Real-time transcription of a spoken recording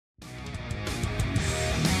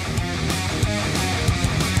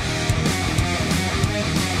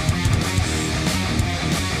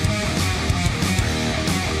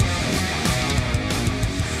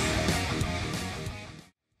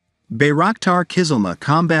Bayraktar KIZILELMA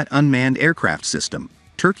Combat Unmanned Aircraft System,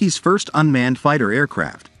 Turkey's first unmanned fighter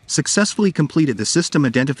aircraft, successfully completed the system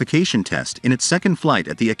identification test in its second flight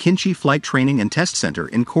at the AKINCI Flight Training and Test Center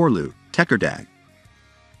in Çorlu, Tekirdağ.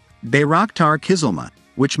 Bayraktar KIZILELMA,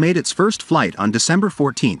 which made its first flight on December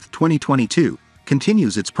 14, 2022,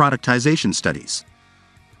 continues its productization studies.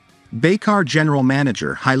 Baykar General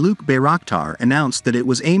Manager Haluk Bayraktar announced that it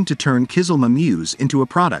was aimed to turn KIZILELMA MIUS into a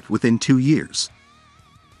product within 2 years.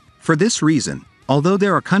 For this reason, although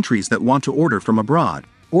there are countries that want to order from abroad,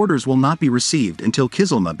 orders will not be received until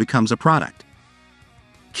KIZILELMA becomes a product.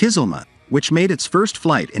 KIZILELMA, which made its first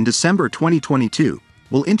flight in December 2022,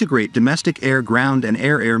 will integrate domestic air-ground and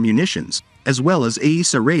air-air munitions, as well as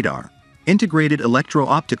AESA radar, integrated Electro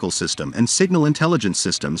Optical system and signal intelligence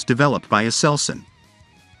systems developed by ASELSAN.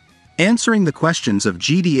 Answering the questions of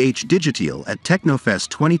GDH Digital at Technofest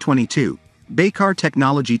 2022, Baykar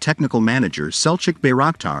Technology Technical Manager Selçuk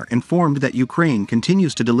Bayraktar informed that Ukraine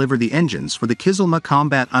continues to deliver the engines for the KIZILELMA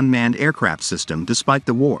Combat Unmanned Aircraft System despite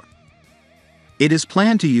the war. It is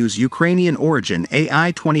planned to use Ukrainian-origin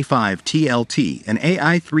AI-25 TLT and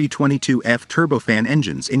AI-322F turbofan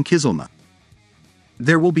engines in KIZILELMA.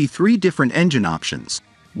 There will be 3 different engine options,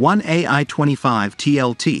 1 AI-25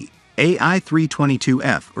 TLT,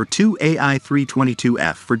 AI-322F or 2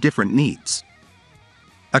 AI-322F for different needs.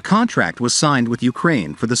 A contract was signed with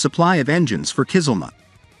Ukraine for the supply of engines for KIZILELMA.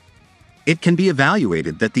 It can be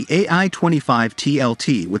evaluated that the AI-25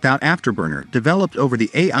 TLT without afterburner developed over the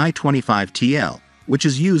AI-25 TL, which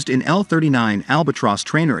is used in L-39 Albatros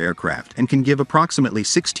trainer aircraft and can give approximately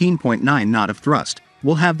 16.9 knot of thrust,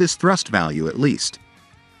 will have this thrust value at least.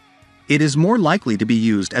 It is more likely to be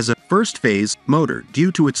used as a first-phase motor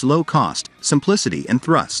due to its low cost, simplicity and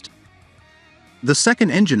thrust. The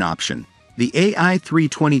second engine option, the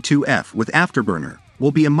AI-322F with afterburner,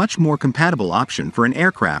 will be a much more compatible option for an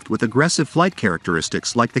aircraft with aggressive flight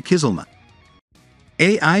characteristics like the KIZILELMA.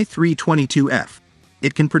 AI-322F.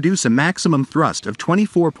 It can produce a maximum thrust of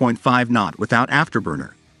 24.5 knot without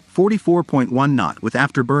afterburner, 44.1 knot with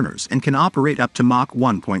afterburners and can operate up to Mach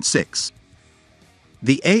 1.6.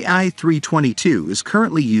 The AI-322 is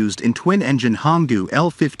currently used in twin-engine Hongdu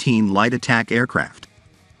L-15 light attack aircraft.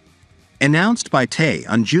 Announced by TAE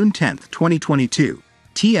on June 10, 2022,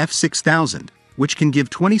 TF6000, which can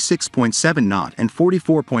give 26.7 knot and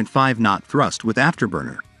 44.5 knot thrust with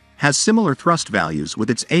afterburner, has similar thrust values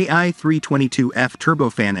with its AI-322F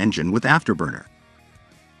turbofan engine with afterburner.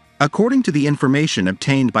 According to the information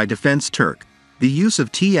obtained by Defense Turk, the use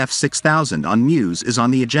of TF6000 on MIUS is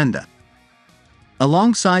on the agenda.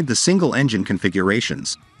 Alongside the single-engine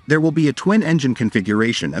configurations, there will be a twin-engine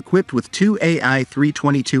configuration equipped with 2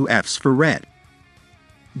 AI-322Fs for RED.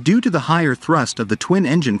 Due to the higher thrust of the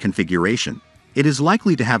twin-engine configuration, it is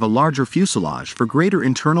likely to have a larger fuselage for greater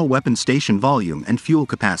internal weapon station volume and fuel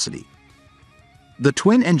capacity. The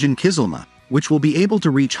twin-engine KIZILELMA, which will be able to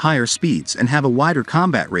reach higher speeds and have a wider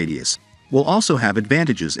combat radius, will also have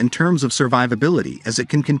advantages in terms of survivability as it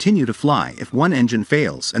can continue to fly if one engine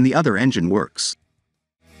fails and the other engine works.